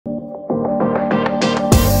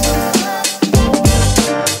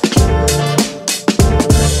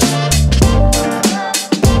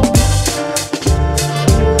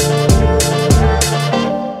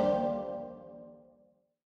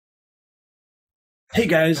Hey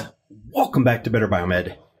guys, welcome back to Better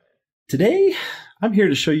Biomed. Today, I'm here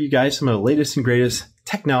to show you guys some of the latest and greatest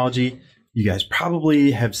technology. You guys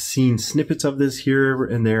probably have seen snippets of this here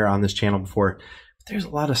and there on this channel before. But there's a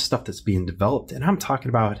lot of stuff that's being developed, and I'm talking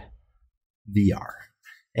about VR.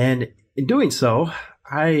 And in doing so,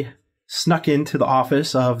 I snuck into the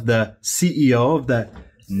office of the CEO of the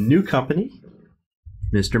new company,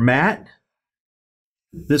 Mr. Matt.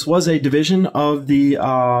 This was a division of the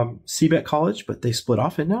CBET College, but they split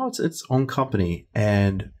off, and now it's its own company.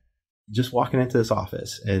 And just walking into this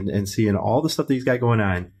office and seeing all the stuff that he's got going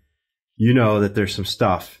on, you know that there's some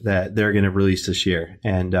stuff that they're going to release this year.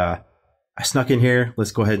 And I snuck in here.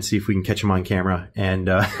 Let's go ahead and see if we can catch him on camera. And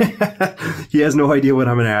he has no idea what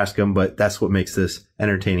I'm going to ask him, but that's what makes this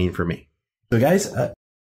entertaining for me. So guys,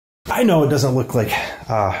 I know it doesn't look like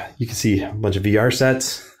you can see a bunch of VR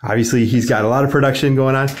sets. Obviously, he's got a lot of production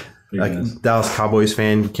going on. Like Dallas Cowboys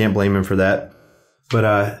fan, can't blame him for that.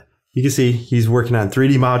 But you can see he's working on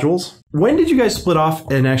 3D modules. When did you guys split off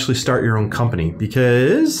and actually start your own company?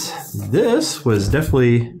 Because this was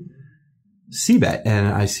definitely CBET, and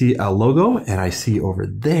I see a logo, and I see over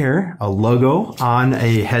there a logo on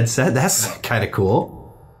a headset. That's kind of cool.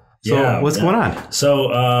 So what's going on?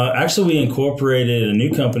 So actually, we incorporated a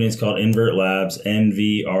new company. It's called Invert Labs,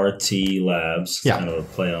 NVRT Labs. Yeah. Kind of a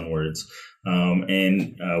play on words.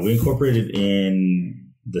 And we incorporated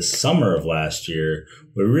in the summer of last year.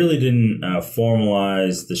 We really didn't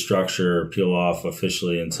formalize the structure or peel off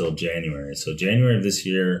officially until January. So January of this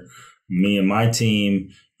year, me and my team,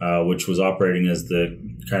 which was operating as the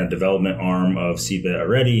kind of development arm of CBET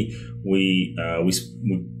already, we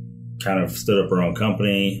kind of stood up our own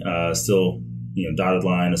company, still, dotted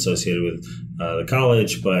line associated with the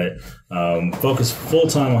college, but focused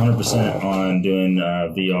full-time 100% on doing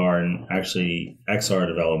VR and actually XR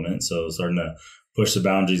development. So starting to push the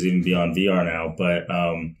boundaries even beyond VR now.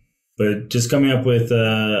 But just coming up with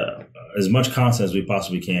as much content as we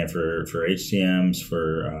possibly can for HTMs,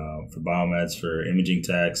 for biomeds, for imaging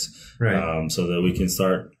techs, right. So that we can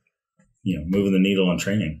start moving the needle on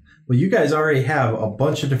training. Well, you guys already have a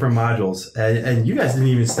bunch of different modules, and you guys didn't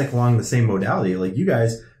even stick along the same modality. Like, you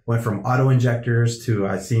guys went from auto injectors to,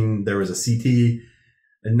 I've seen there was a CT,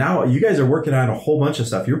 and now you guys are working on a whole bunch of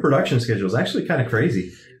stuff. Your production schedule is actually kind of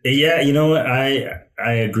crazy. Yeah, you know what? I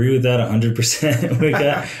agree with that 100%. We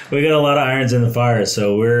got a lot of irons in the fire.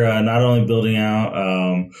 So we're not only building out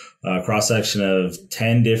a cross section of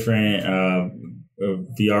 10 different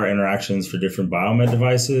VR interactions for different biomed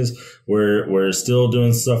devices. We're still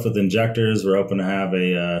doing stuff with injectors. We're hoping to have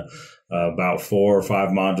about 4 or 5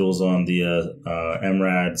 modules on the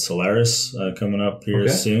MRAD Solaris coming up here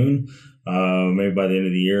soon, maybe by the end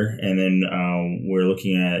of the year. And then we're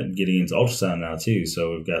looking at getting into ultrasound now too.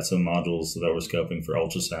 So we've got some modules that we're scoping for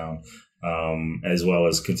ultrasound, as well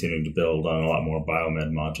as continuing to build on a lot more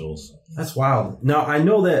biomed modules. That's wild. Now, I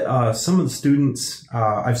know that some of the students,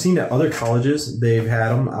 I've seen at other colleges, they've had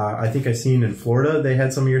them. I think I've seen in Florida, they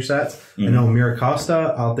had some of your sets. Mm-hmm. I know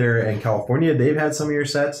Miracosta out there in California, they've had some of your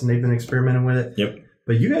sets, and they've been experimenting with it. Yep.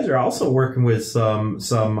 But you guys are also working with some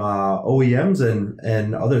OEMs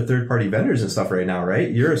and other third-party vendors and stuff right now,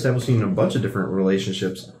 right? You're establishing a bunch of different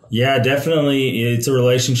relationships. Yeah, definitely. It's a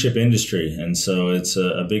relationship industry. And so it's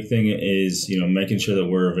a big thing is, making sure that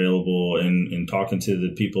we're available and talking to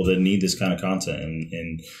the people that need this kind of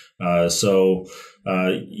content. So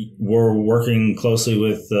we're working closely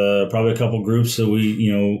with probably a couple groups that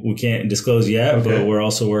we can't disclose yet, but we're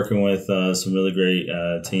also working with some really great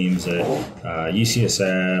teams at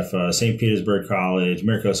UCSF, St. Petersburg College,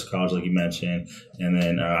 Miracosta College, like you mentioned. And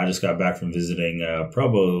then I just got back from visiting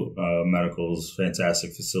Provo Medical's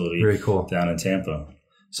fantastic facility. Very cool. Down in Tampa.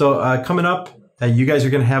 So coming up, you guys are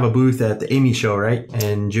going to have a booth at the AAMI show, right,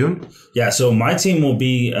 in June? Yeah, so my team will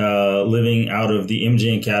be living out of the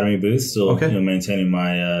Imaging Academy booth, still maintaining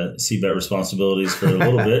my CBET responsibilities for a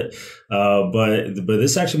little bit. But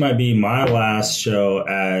this actually might be my last show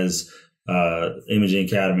as Imaging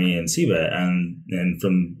Academy and CBET, and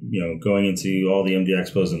from going into all the MD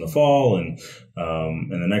Expos in the fall and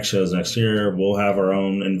the next shows next year, we'll have our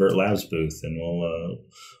own Invert Labs booth, and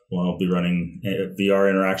we'll be running VR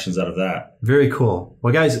interactions out of that. Very cool.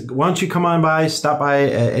 Well, guys, why don't you come on by, stop by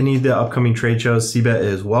at any of the upcoming trade shows. CBET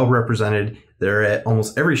is well represented. They're at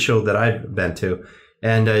almost every show that I've been to.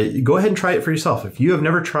 And go ahead and try it for yourself. If you have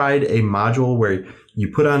never tried a module where you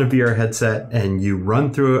put on a VR headset and you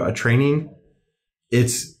run through a training,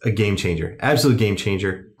 it's a game changer. Absolute game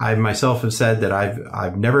changer. I myself have said that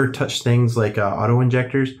I've never touched things like auto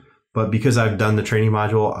injectors, but because I've done the training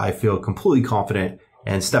module, I feel completely confident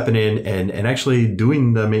and stepping in and actually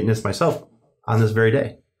doing the maintenance myself on this very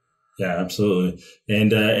day. Yeah, absolutely.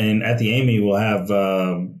 And at the AMI, we'll have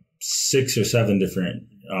 6 or 7 different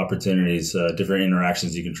opportunities, different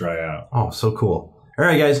interactions you can try out. Oh, so cool. All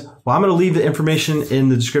right, guys. Well, I'm going to leave the information in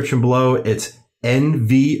the description below. It's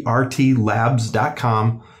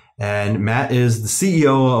nvrtlabs.com. And Matt is the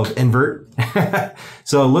CEO of Invert.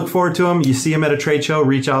 So look forward to him. You see him at a trade show,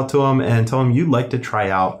 reach out to him and tell him you'd like to try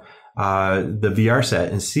out the VR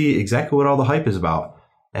set and see exactly what all the hype is about.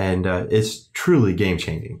 And it's truly game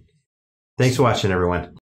changing. Thanks for watching, everyone.